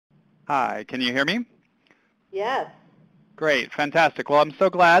Hi, can you hear me? Yes. Great, fantastic. Well, I'm so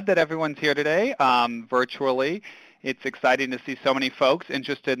glad that everyone's here today virtually. It's exciting to see so many folks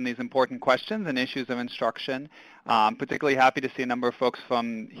interested in these important questions and issues of instruction. Particularly happy to see a number of folks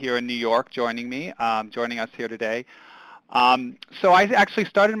from here in New York joining us here today. So I actually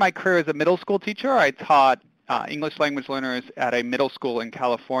started my career as a middle school teacher. I taught English language learners at a middle school in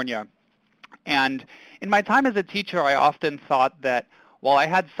California. And in my time as a teacher, I often thought that while I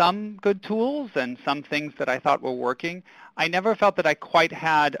had some good tools and some things that I thought were working, I never felt that I quite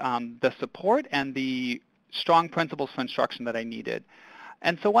had the support and the strong principles for instruction that I needed.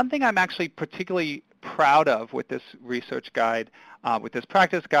 And so one thing I'm actually particularly proud of with this research guide, with this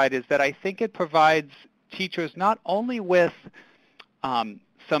practice guide, is that I think it provides teachers not only with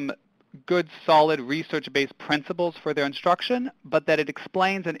some good, solid, research-based principles for their instruction, but that it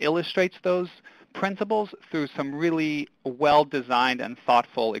explains and illustrates those principles through some really well-designed and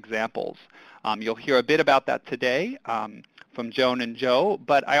thoughtful examples. You'll hear a bit about that today from Joan and Joe,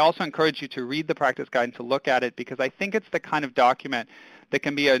 but I also encourage you to read the practice guide and to look at it because I think it's the kind of document that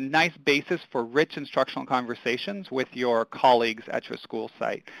can be a nice basis for rich instructional conversations with your colleagues at your school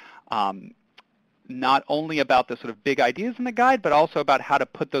site. Not only about the sort of big ideas in the guide, but also about how to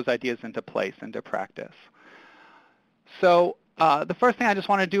put those ideas into place, into practice. So the first thing I just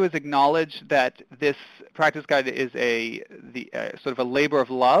want to do is acknowledge that this practice guide is sort of a labor of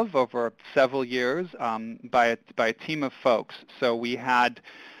love over several years by a team of folks. So we had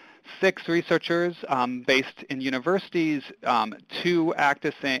 6 researchers based in universities, 2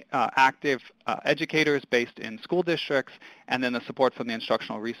 active educators based in school districts, and then the support from the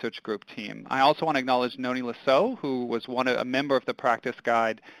Instructional Research Group team. I also want to acknowledge Noni Lasso, who was a member of the practice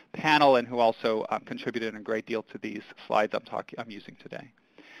guide panel and who also contributed a great deal to these slides I'm using today.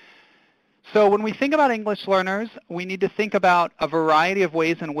 So when we think about English learners, we need to think about a variety of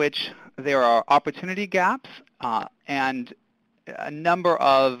ways in which there are opportunity gaps and a number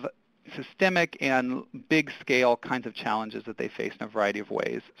of systemic and big-scale kinds of challenges that they face in a variety of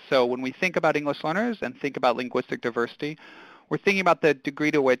ways. So when we think about English learners and think about linguistic diversity, we're thinking about the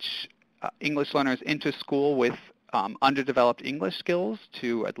degree to which English learners enter school with underdeveloped English skills,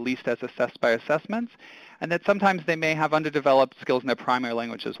 to at least as assessed by assessments, and that sometimes they may have underdeveloped skills in their primary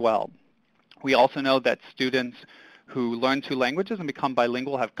language as well. We also know that students who learn 2 languages and become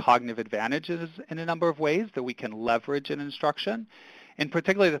bilingual have cognitive advantages in a number of ways that we can leverage in instruction, and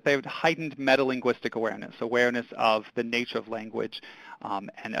particularly that they have heightened metalinguistic awareness of the nature of language and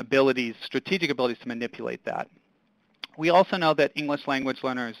strategic abilities to manipulate that. We also know that English language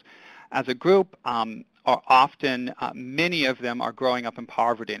learners as a group are often, many of them are growing up in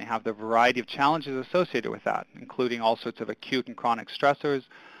poverty and have the variety of challenges associated with that, including all sorts of acute and chronic stressors,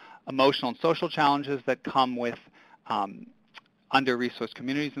 emotional and social challenges that come with under-resourced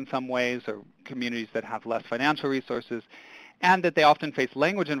communities in some ways, or communities that have less financial resources, and that they often face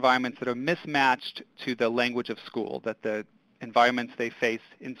language environments that are mismatched to the language of school, that the environments they face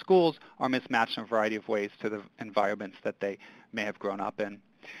in schools are mismatched in a variety of ways to the environments that they may have grown up in.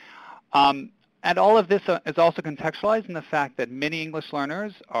 And all of this is also contextualized in the fact that many English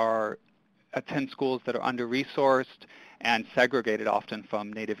learners attend schools that are under-resourced and segregated often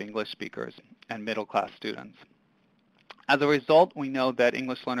from native English speakers and middle-class students. As a result, we know that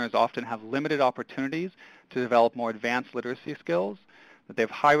English learners often have limited opportunities to develop more advanced literacy skills, that they have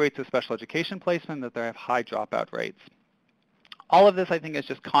high rates of special education placement, that they have high dropout rates. All of this, I think, is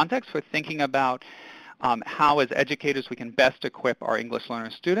just context for thinking about how, as educators, we can best equip our English learner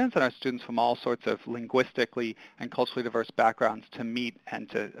students and our students from all sorts of linguistically and culturally diverse backgrounds to meet and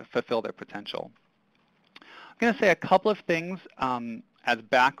to fulfill their potential. I'm going to say a couple of things as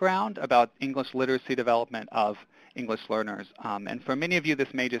background about English literacy development of English learners. And for many of you,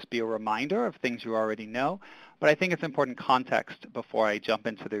 this may just be a reminder of things you already know, but I think it's important context before I jump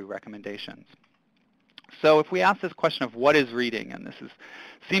into the recommendations. So if we ask this question of what is reading, and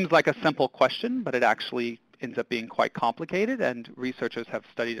seems like a simple question, but it actually ends up being quite complicated, and researchers have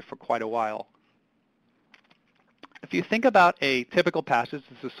studied it for quite a while. If you think about a typical passage,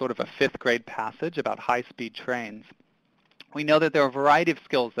 this is sort of a 5th grade passage about high-speed trains, we know that there are a variety of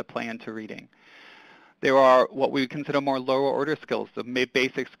skills that play into reading. There are what we consider more lower order skills, the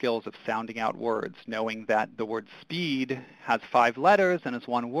basic skills of sounding out words, knowing that the word speed has 5 letters and is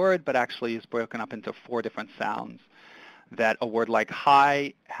one word, but actually is broken up into 4 different sounds. That a word like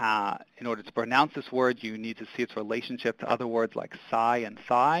high, in order to pronounce this word, you need to see its relationship to other words like sigh and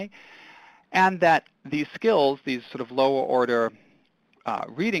thigh. And that these skills, these sort of lower order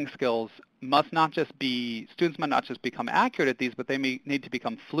reading skills, students must not just become accurate at these, but they may need to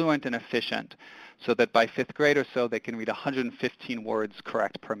become fluent and efficient so that by 5th grade or so they can read 115 words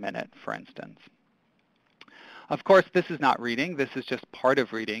correct per minute, for instance. Of course, this is not reading. This is just part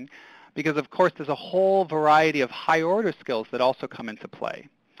of reading because, of course, there's a whole variety of higher-order skills that also come into play.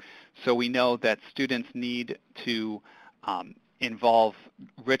 So we know that students need to involve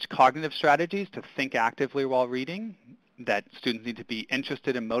rich cognitive strategies to think actively while reading, that students need to be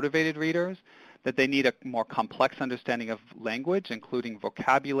interested and motivated readers, that they need a more complex understanding of language, including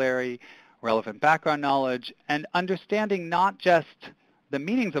vocabulary, relevant background knowledge, and understanding not just the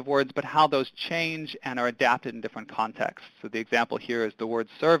meanings of words, but how those change and are adapted in different contexts. So the example here is the word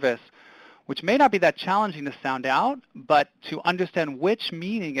service, which may not be that challenging to sound out, but to understand which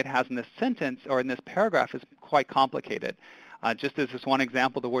meaning it has in this sentence or in this paragraph is quite complicated. Just as this one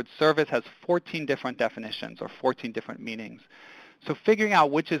example, the word service has 14 different definitions or 14 different meanings. So figuring out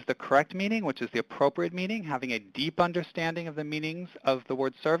which is the correct meaning, which is the appropriate meaning, having a deep understanding of the meanings of the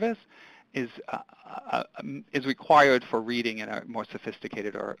word service is required for reading in a more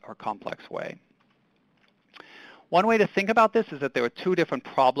sophisticated or complex way. One way to think about this is that there are two different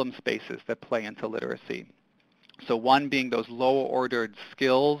problem spaces that play into literacy. So one being those lower-ordered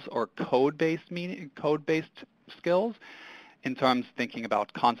skills or code-based skills, in terms thinking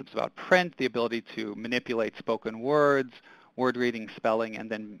about concepts about print, the ability to manipulate spoken words, word reading, spelling, and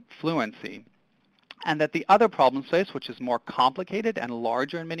then fluency. And that the other problem space, which is more complicated and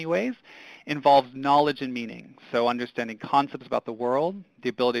larger in many ways, involves knowledge and meaning. So understanding concepts about the world, the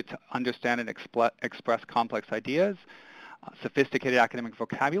ability to understand and express complex ideas, sophisticated academic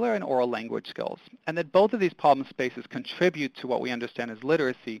vocabulary, and oral language skills. And that both of these problem spaces contribute to what we understand as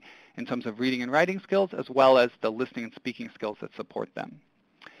literacy in terms of reading and writing skills, as well as the listening and speaking skills that support them.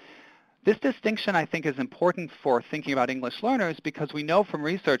 This distinction, I think, is important for thinking about English learners because we know from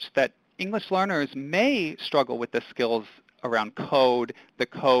research that English learners may struggle with the skills around the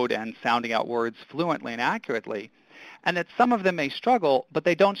code and sounding out words fluently and accurately, and that some of them may struggle, but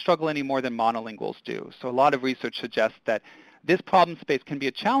they don't struggle any more than monolinguals do. So a lot of research suggests that this problem space can be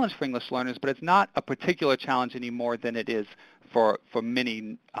a challenge for English learners, but it's not a particular challenge any more than it is for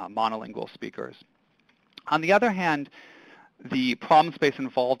many monolingual speakers. On the other hand, the problem space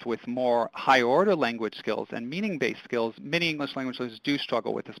involved with more higher-order language skills and meaning-based skills, many English language learners do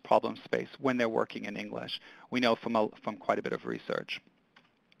struggle with this problem space when they're working in English. We know from quite a bit of research.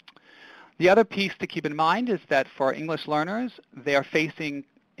 The other piece to keep in mind is that for English learners, they are facing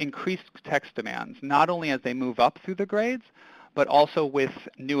increased text demands, not only as they move up through the grades, but also with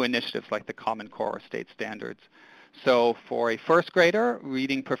new initiatives like the Common Core or state standards. So for a first grader,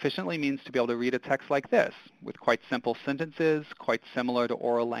 reading proficiently means to be able to read a text like this, with quite simple sentences, quite similar to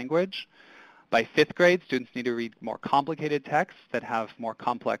oral language. By 5th grade, students need to read more complicated texts that have more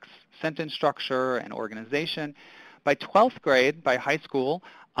complex sentence structure and organization. By 12th grade, by high school,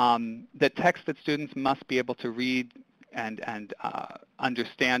 the text that students must be able to read and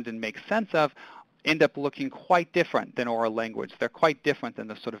understand and make sense of end up looking quite different than oral language. They're quite different than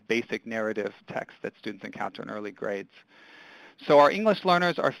the sort of basic narrative text that students encounter in early grades. So our English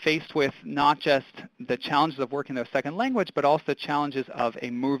learners are faced with not just the challenges of working their second language, but also the challenges of a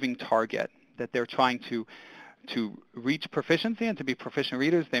moving target, that they're trying to reach proficiency, and to be proficient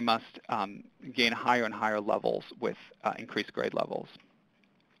readers, they must gain higher and higher levels with increased grade levels.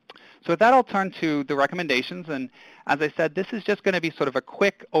 So with that, I'll turn to the recommendations. And as I said, this is just going to be sort of a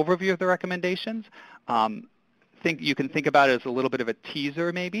quick overview of the recommendations. You can think about it as a little bit of a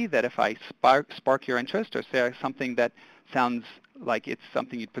teaser, maybe, that if I spark your interest or say something that sounds like it's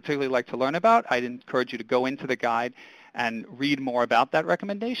something you'd particularly like to learn about, I'd encourage you to go into the guide and read more about that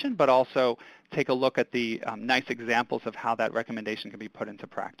recommendation, but also take a look at the nice examples of how that recommendation can be put into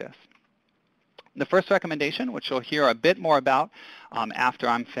practice. The first recommendation, which you'll hear a bit more about after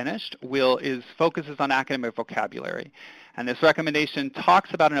I'm finished, focuses on academic vocabulary. And this recommendation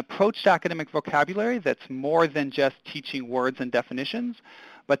talks about an approach to academic vocabulary that's more than just teaching words and definitions,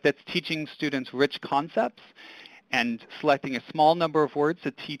 but that's teaching students rich concepts and selecting a small number of words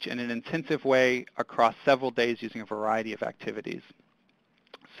to teach in an intensive way across several days using a variety of activities.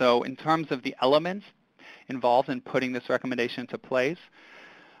 So in terms of the elements involved in putting this recommendation into place,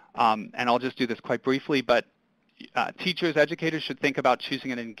 and I'll just do this quite briefly, but teachers, educators should think about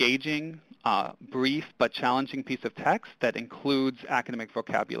choosing an engaging, brief, but challenging piece of text that includes academic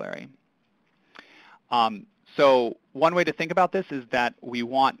vocabulary. So one way to think about this is that we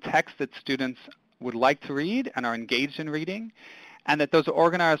want text that students would like to read and are engaged in reading, and that those are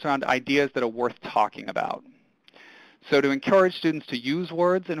organized around ideas that are worth talking about. So to encourage students to use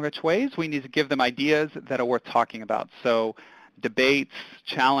words in rich ways, we need to give them ideas that are worth talking about. So debates,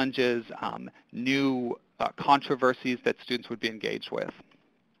 challenges, new controversies that students would be engaged with.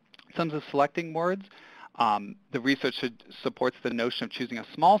 In terms of selecting words, the research supports the notion of choosing a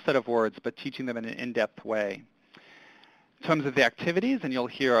small set of words but teaching them in an in-depth way. In terms of the activities, and you'll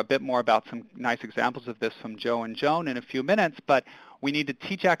hear a bit more about some nice examples of this from Joe and Joan in a few minutes, but we need to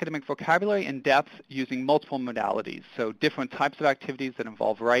teach academic vocabulary in depth using multiple modalities, so different types of activities that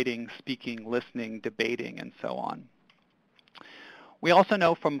involve writing, speaking, listening, debating, and so on. We also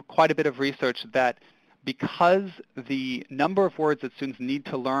know from quite a bit of research that because the number of words that students need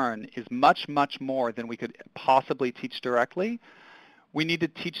to learn is much, much more than we could possibly teach directly, we need to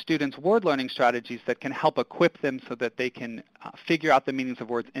teach students word learning strategies that can help equip them so that they can figure out the meanings of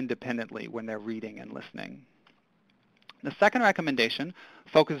words independently when they're reading and listening. The second recommendation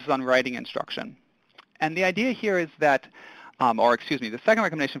focuses on writing instruction. And the idea here is that, the second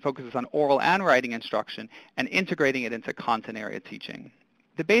recommendation focuses on oral and writing instruction and integrating it into content area teaching.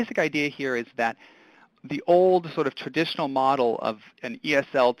 The basic idea here is that the old sort of traditional model of an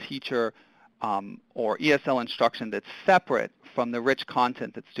ESL teacher or ESL instruction that's separate from the rich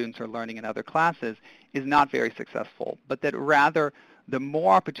content that students are learning in other classes is not very successful, but that rather the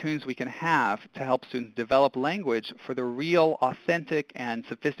more opportunities we can have to help students develop language for the real, authentic, and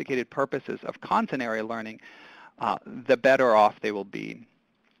sophisticated purposes of content area learning, the better off they will be.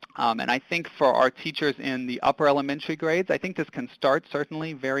 And I think for our teachers in the upper elementary grades, I think this can start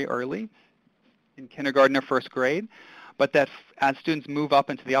certainly very early in kindergarten or first grade, but that as students move up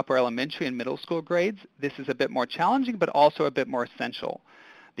into the upper elementary and middle school grades, this is a bit more challenging, but also a bit more essential.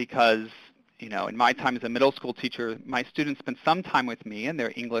 Because, in my time as a middle school teacher, my students spent some time with me in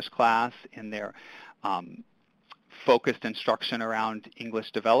their English class, in their focused instruction around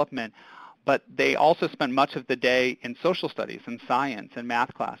English development, but they also spent much of the day in social studies and science and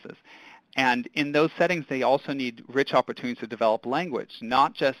math classes. And in those settings, they also need rich opportunities to develop language,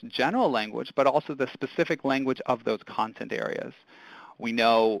 not just general language, but also the specific language of those content areas. We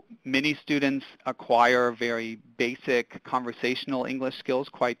know many students acquire very basic conversational English skills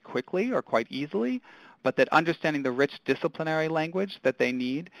quite quickly or quite easily, but that understanding the rich disciplinary language that they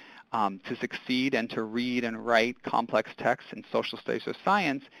need to succeed and to read and write complex texts in social studies or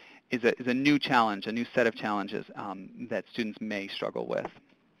science is a new challenge, a new set of challenges that students may struggle with.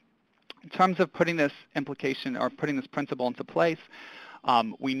 In terms of putting this implication or putting this principle into place,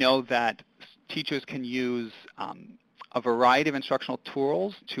 we know that teachers can use a variety of instructional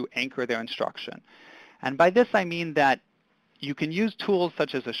tools to anchor their instruction. And by this I mean that you can use tools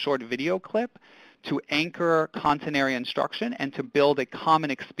such as a short video clip to anchor content area instruction and to build a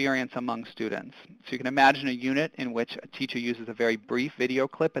common experience among students. So you can imagine a unit in which a teacher uses a very brief video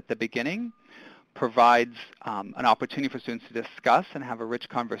clip at the beginning, provides an opportunity for students to discuss and have a rich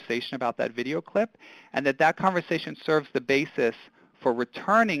conversation about that video clip, and that conversation serves the basis for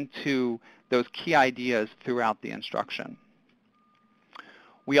returning to those key ideas throughout the instruction.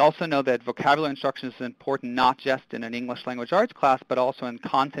 We also know that vocabulary instruction is important not just in an English language arts class, but also in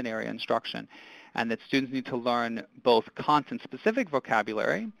content area instruction, and that students need to learn both content-specific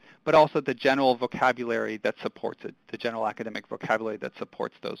vocabulary, but also the general vocabulary that supports it, the general academic vocabulary that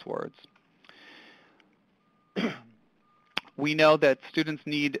supports those words. We know that students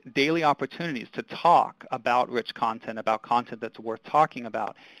need daily opportunities to talk about rich content, about content that's worth talking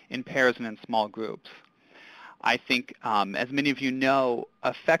about in pairs and in small groups. I think, as many of you know,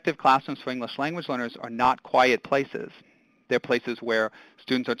 effective classrooms for English language learners are not quiet places. They're places where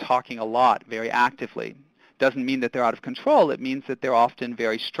students are talking a lot, very actively. Doesn't mean that they're out of control. It means that they're often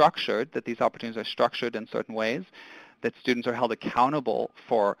very structured, that these opportunities are structured in certain ways, that students are held accountable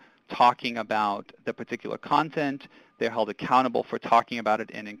for talking about the particular content. They're held accountable for talking about it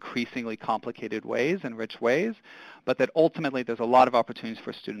in increasingly complicated ways and rich ways, but that ultimately there's a lot of opportunities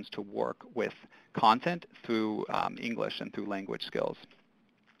for students to work with content through English and through language skills.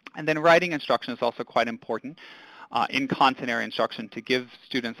 And then writing instruction is also quite important in content area instruction to give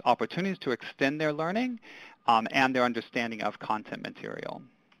students opportunities to extend their learning and their understanding of content material.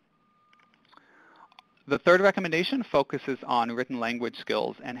 The third recommendation focuses on written language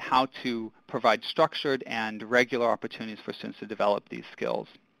skills and how to provide structured and regular opportunities for students to develop these skills.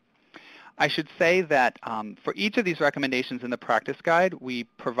 I should say that for each of these recommendations in the practice guide, we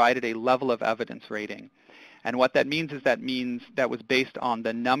provided a level of evidence rating. And what that means is that was based on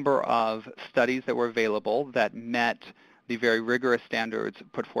the number of studies that were available that met the very rigorous standards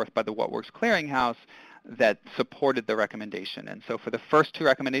put forth by the What Works Clearinghouse that supported the recommendation. And so for the first two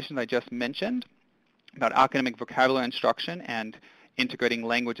recommendations I just mentioned, about academic vocabulary instruction and integrating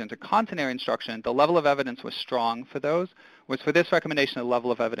language into content area instruction, the level of evidence was strong for those, was for this recommendation, the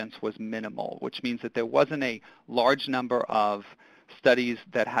level of evidence was minimal, which means that there wasn't a large number of studies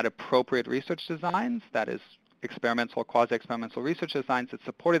that had appropriate research designs, that is, experimental or quasi-experimental research designs that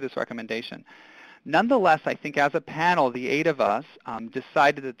supported this recommendation. Nonetheless, I think as a panel, the 8 of us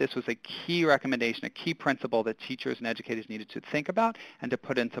decided that this was a key recommendation, a key principle that teachers and educators needed to think about and to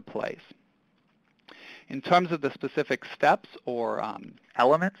put into place. In terms of the specific steps or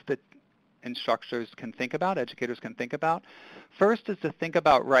elements that instructors can think about, educators can think about, first is to think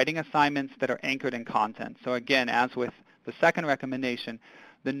about writing assignments that are anchored in content. So again, as with the second recommendation,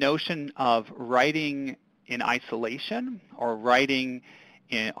 the notion of writing in isolation or writing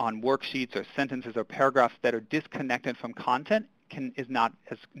on worksheets or sentences or paragraphs that are disconnected from content is not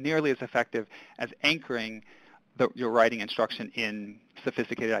as nearly as effective as anchoring your writing instruction in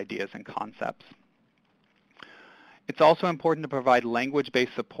sophisticated ideas and concepts. It's also important to provide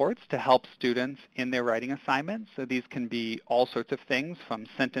language-based supports to help students in their writing assignments. So these can be all sorts of things, from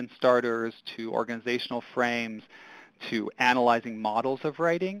sentence starters to organizational frames to analyzing models of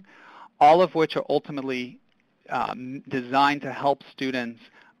writing, all of which are ultimately designed to help students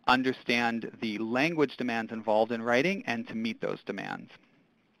understand the language demands involved in writing and to meet those demands.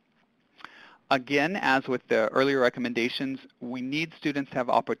 Again, as with the earlier recommendations, we need students to have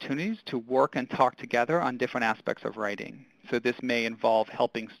opportunities to work and talk together on different aspects of writing. So this may involve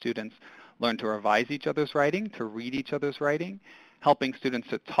helping students learn to revise each other's writing, to read each other's writing, helping students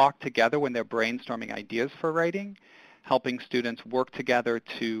to talk together when they're brainstorming ideas for writing, helping students work together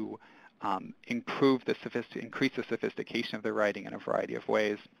to increase the sophistication of their writing in a variety of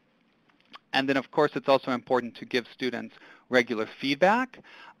ways. And then, of course, it's also important to give students regular feedback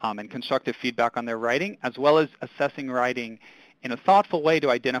and constructive feedback on their writing, as well as assessing writing in a thoughtful way to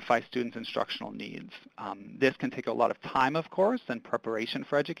identify students' instructional needs. This can take a lot of time, of course, and preparation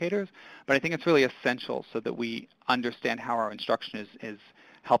for educators, but I think it's really essential so that we understand how our instruction is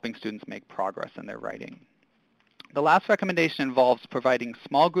helping students make progress in their writing. The last recommendation involves providing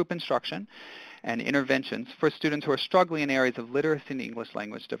small group instruction and interventions for students who are struggling in areas of literacy and English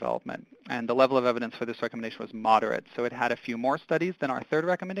language development. And the level of evidence for this recommendation was moderate, so it had a few more studies than our third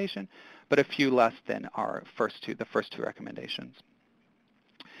recommendation, but a few less than the first two recommendations.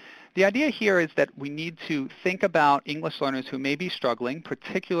 The idea here is that we need to think about English learners who may be struggling,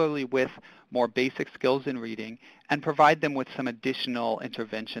 particularly with more basic skills in reading, and provide them with some additional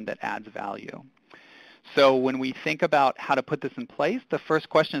intervention that adds value. So when we think about how to put this in place, the first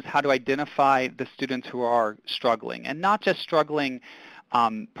question is how to identify the students who are struggling, and not just struggling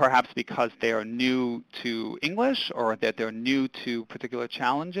perhaps because they are new to English or that they're new to particular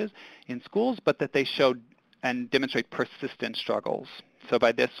challenges in schools, but that they show and demonstrate persistent struggles. So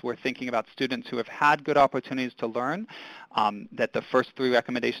by this, we're thinking about students who have had good opportunities to learn, that the first 3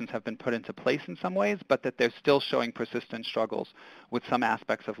 recommendations have been put into place in some ways, but that they're still showing persistent struggles with some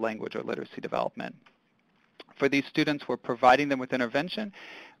aspects of language or literacy development. For these students, we're providing them with intervention,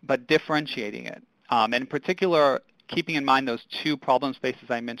 but differentiating it. And in particular, keeping in mind those 2 problem spaces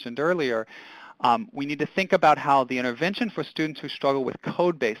I mentioned earlier, we need to think about how the intervention for students who struggle with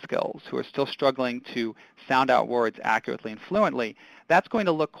code-based skills, who are still struggling to sound out words accurately and fluently, that's going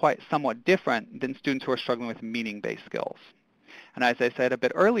to look somewhat different than students who are struggling with meaning-based skills. And as I said a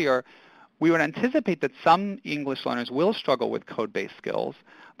bit earlier, we would anticipate that some English learners will struggle with code-based skills,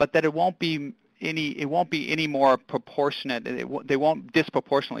 but that it won't be any more proportionate. They won't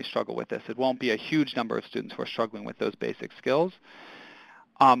disproportionately struggle with this. It won't be a huge number of students who are struggling with those basic skills,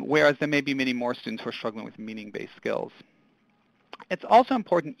 whereas there may be many more students who are struggling with meaning-based skills. It's also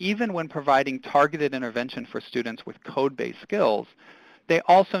important, even when providing targeted intervention for students with code-based skills, they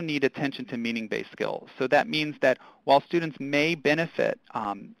also need attention to meaning-based skills. So that means that while students may benefit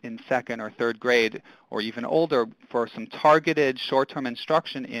in 2nd or 3rd grade or even older for some targeted short-term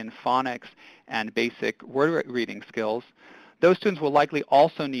instruction in phonics and basic word reading skills, those students will likely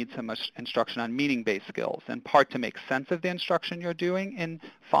also need some instruction on meaning-based skills, in part to make sense of the instruction you're doing in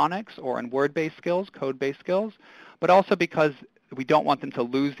phonics or in word-based skills, code-based skills, but also because we don't want them to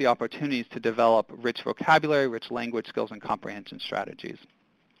lose the opportunities to develop rich vocabulary, rich language skills, and comprehension strategies.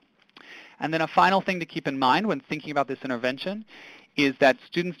 And then a final thing to keep in mind when thinking about this intervention is that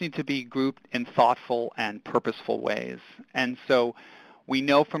students need to be grouped in thoughtful and purposeful ways. And so we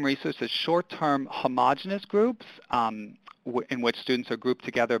know from research that short-term homogeneous groups in which students are grouped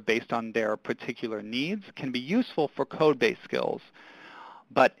together based on their particular needs can be useful for code-based skills.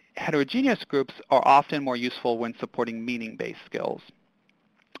 But heterogeneous groups are often more useful when supporting meaning-based skills.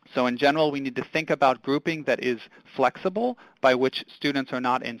 So in general, we need to think about grouping that is flexible, by which students are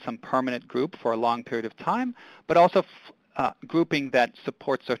not in some permanent group for a long period of time, but also grouping that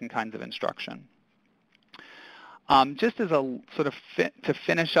supports certain kinds of instruction. Just as a sort of to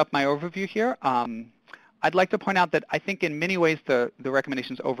finish up my overview here, I'd like to point out that I think in many ways the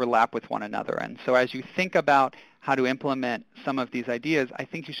recommendations overlap with one another. And so as you think about how to implement some of these ideas, I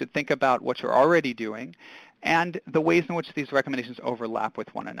think you should think about what you're already doing and the ways in which these recommendations overlap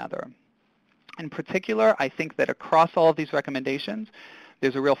with one another. In particular, I think that across all of these recommendations,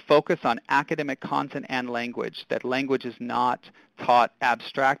 there's a real focus on academic content and language, that language is not taught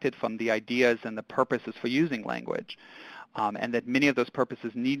abstracted from the ideas and the purposes for using language, and that many of those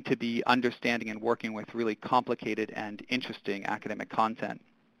purposes need to be understanding and working with really complicated and interesting academic content.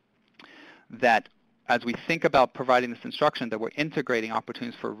 That as we think about providing this instruction, that we're integrating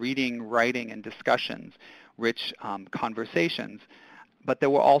opportunities for reading, writing, and discussions, rich conversations, but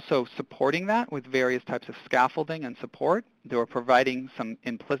that we're also supporting that with various types of scaffolding and support. That we're providing some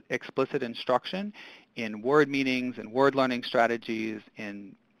explicit instruction in word meanings and word learning strategies,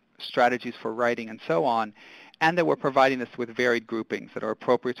 in strategies for writing and so on, and that we're providing this with varied groupings that are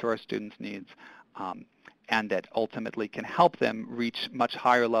appropriate to our students' needs and that ultimately can help them reach much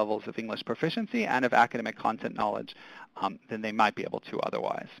higher levels of English proficiency and of academic content knowledge than they might be able to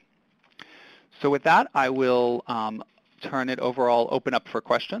otherwise. So with that, I will turn it overall open up for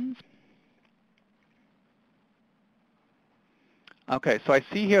questions. Okay, so I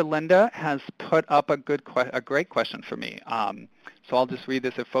see here Linda has put up a great question for me. So I'll just read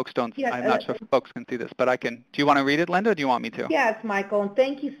this if folks don't, yeah, I'm not sure if folks can see this, but I can. Do you want to read it, Linda, or do you want me to? Yes, Michael, and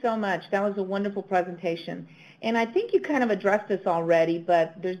thank you so much. That was a wonderful presentation. And I think you kind of addressed this already,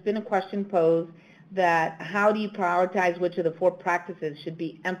 but there's been a question posed that how do you prioritize which of the 4 practices should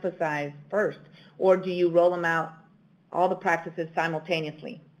be emphasized first, or do you roll them out, all the practices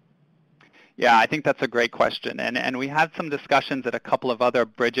simultaneously? Yeah, I think that's a great question. And we had some discussions at a couple of other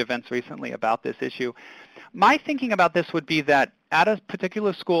Bridge events recently about this issue. My thinking about this would be that at a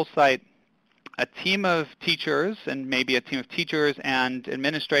particular school site, a team of teachers and maybe a team of teachers and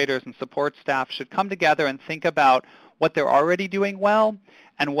administrators and support staff should come together and think about what they're already doing well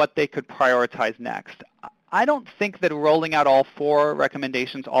and what they could prioritize next. I don't think that rolling out all 4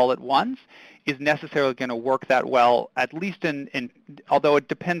 recommendations all at once is necessarily going to work that well, at least although it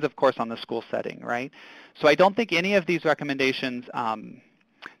depends, of course, on the school setting, right? So I don't think any of these recommendations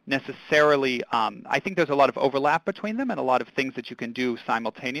necessarily, I think there's a lot of overlap between them and a lot of things that you can do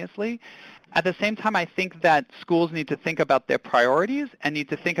simultaneously. At the same time, I think that schools need to think about their priorities and need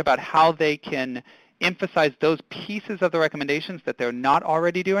to think about how they can emphasize those pieces of the recommendations that they're not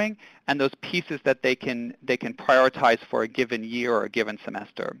already doing and those pieces that they can prioritize for a given year or a given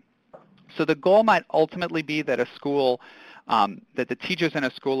semester. So the goal might ultimately be that a school, that the teachers in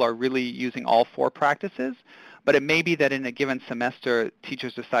a school are really using all 4 practices, but it may be that in a given semester,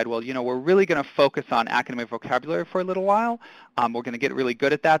 teachers decide, well, you know, we're really going to focus on academic vocabulary for a little while. We're going to get really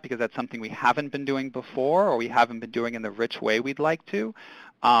good at that because that's something we haven't been doing before or we haven't been doing in the rich way we'd like to.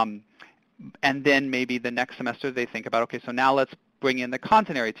 And then maybe the next semester they think about, okay, so now let's bring in the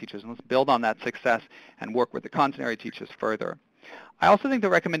content area teachers and let's build on that success and work with the content area teachers further. I also think the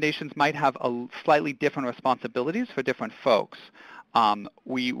recommendations might have a slightly different responsibilities for different folks.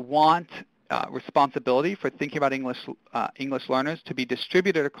 We want responsibility for thinking about English learners to be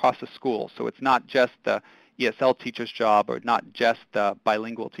distributed across the school. So it's not just the ESL teacher's job or not just the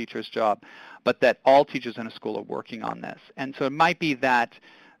bilingual teacher's job, but that all teachers in a school are working on this. And so it might be that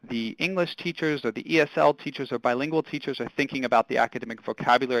the English teachers or the ESL teachers or bilingual teachers are thinking about the academic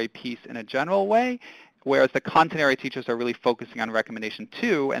vocabulary piece in a general way, whereas the content area teachers are really focusing on recommendation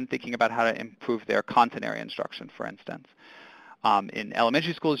 2 and thinking about how to improve their content area instruction, for instance. In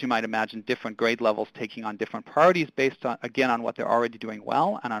elementary schools, you might imagine different grade levels taking on different priorities based on, again, on what they're already doing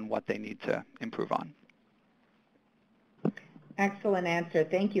well and on what they need to improve on. Excellent answer.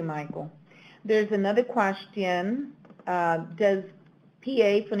 Thank you, Michael. There's another question. Does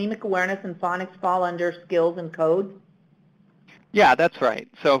PA, phonemic awareness, and phonics fall under skills and code? Yeah, that's right.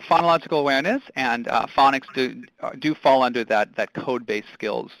 So phonological awareness and phonics do fall under that code-based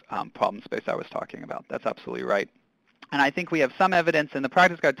skills problem space I was talking about. That's absolutely right. And I think we have some evidence, and the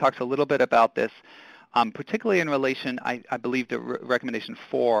practice guide talks a little bit about this, particularly in relation, I believe, to recommendation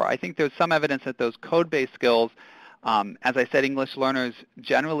 4. I think there's some evidence that those code-based skills, as I said, English learners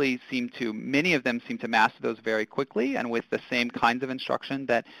generally many of them seem to master those very quickly and with the same kinds of instruction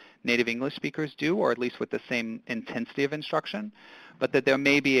that native English speakers do, or at least with the same intensity of instruction, but that there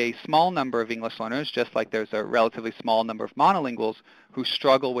may be a small number of English learners, just like there's a relatively small number of monolinguals, who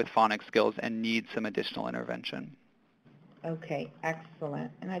struggle with phonics skills and need some additional intervention. Okay, excellent.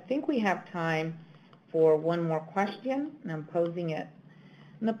 And I think we have time for one more question, and I'm posing it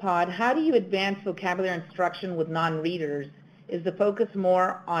in the pod. How do you advance vocabulary instruction with non-readers? Is the focus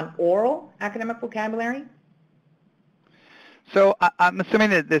more on oral academic vocabulary? So I'm assuming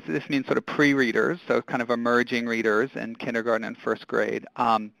that this means sort of pre-readers, so kind of emerging readers in kindergarten and first grade.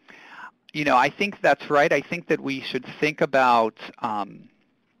 I think that's right. I think that we should think about,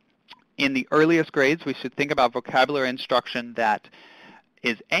 in the earliest grades, we should think about vocabulary instruction that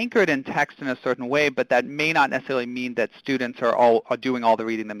is anchored in text in a certain way, but that may not necessarily mean that students are doing all the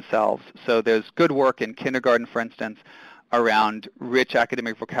reading themselves. So there's good work in kindergarten, for instance, around rich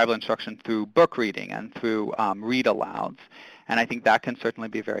academic vocabulary instruction through book reading and through read-alouds. And I think that can certainly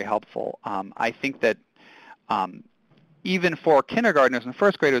be very helpful. I think that even for kindergartners and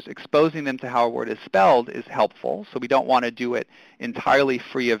first graders, exposing them to how a word is spelled is helpful. So we don't want to do it entirely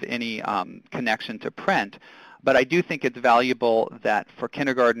free of any connection to print. But I do think it's valuable that for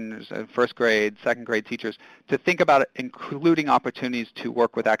kindergartners and first grade, second grade teachers to think about including opportunities to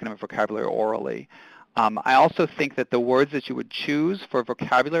work with academic vocabulary orally. I also think that the words that you would choose for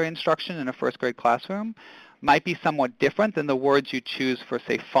vocabulary instruction in a first grade classroom might be somewhat different than the words you choose for,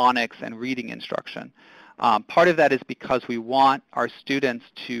 say, phonics and reading instruction. Part of that is because we want our students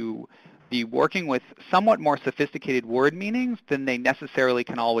to be working with somewhat more sophisticated word meanings than they necessarily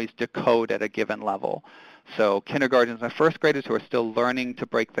can always decode at a given level. So kindergartners and first graders who are still learning to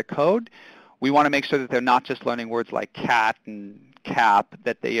break the code, we want to make sure that they're not just learning words like cat and cap,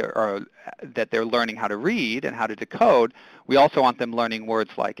 that they're learning how to read and how to decode. We also want them learning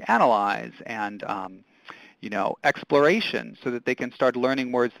words like analyze and exploration, so that they can start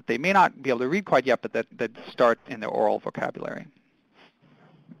learning words that they may not be able to read quite yet, but that start in their oral vocabulary.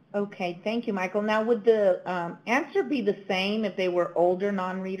 Okay, thank you, Michael. Now, would the answer be the same if they were older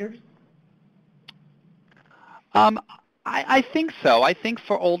non-readers? I think so. I think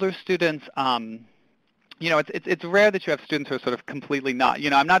for older students, it's rare that you have students who are sort of completely not,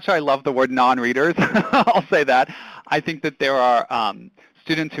 I'm not sure I love the word non-readers. I'll say that. I think that there are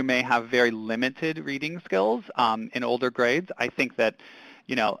students who may have very limited reading skills in older grades. I think that,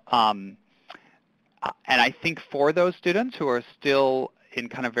 and I think for those students who are still in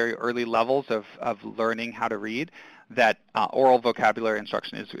kind of very early levels of learning how to read, that oral vocabulary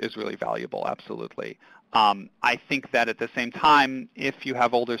instruction is really valuable, absolutely. I think that at the same time, if you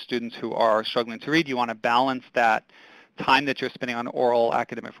have older students who are struggling to read, you want to balance that time that you're spending on oral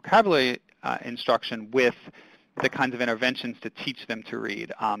academic vocabulary instruction with the kinds of interventions to teach them to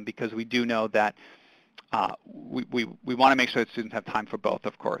read, because we do know that we want to make sure that students have time for both,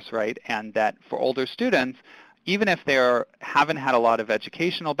 of course, right? And that for older students, even if they haven't had a lot of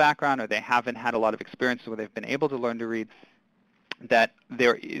educational background or they haven't had a lot of experience where they've been able to learn to read, that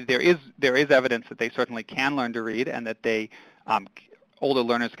there is evidence that they certainly can learn to read, and that older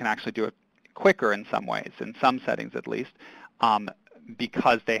learners can actually do it quicker in some ways, in some settings at least,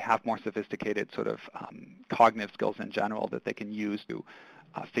 because they have more sophisticated sort of cognitive skills in general that they can use to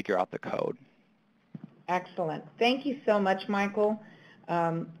figure out the code. Excellent. Thank you so much, Michael.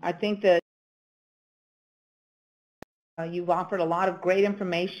 I think that you've offered a lot of great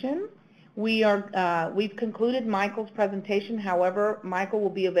information. We've concluded Michael's presentation. However, Michael will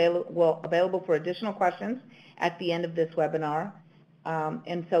be available for additional questions at the end of this webinar.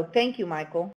 And so thank you, Michael.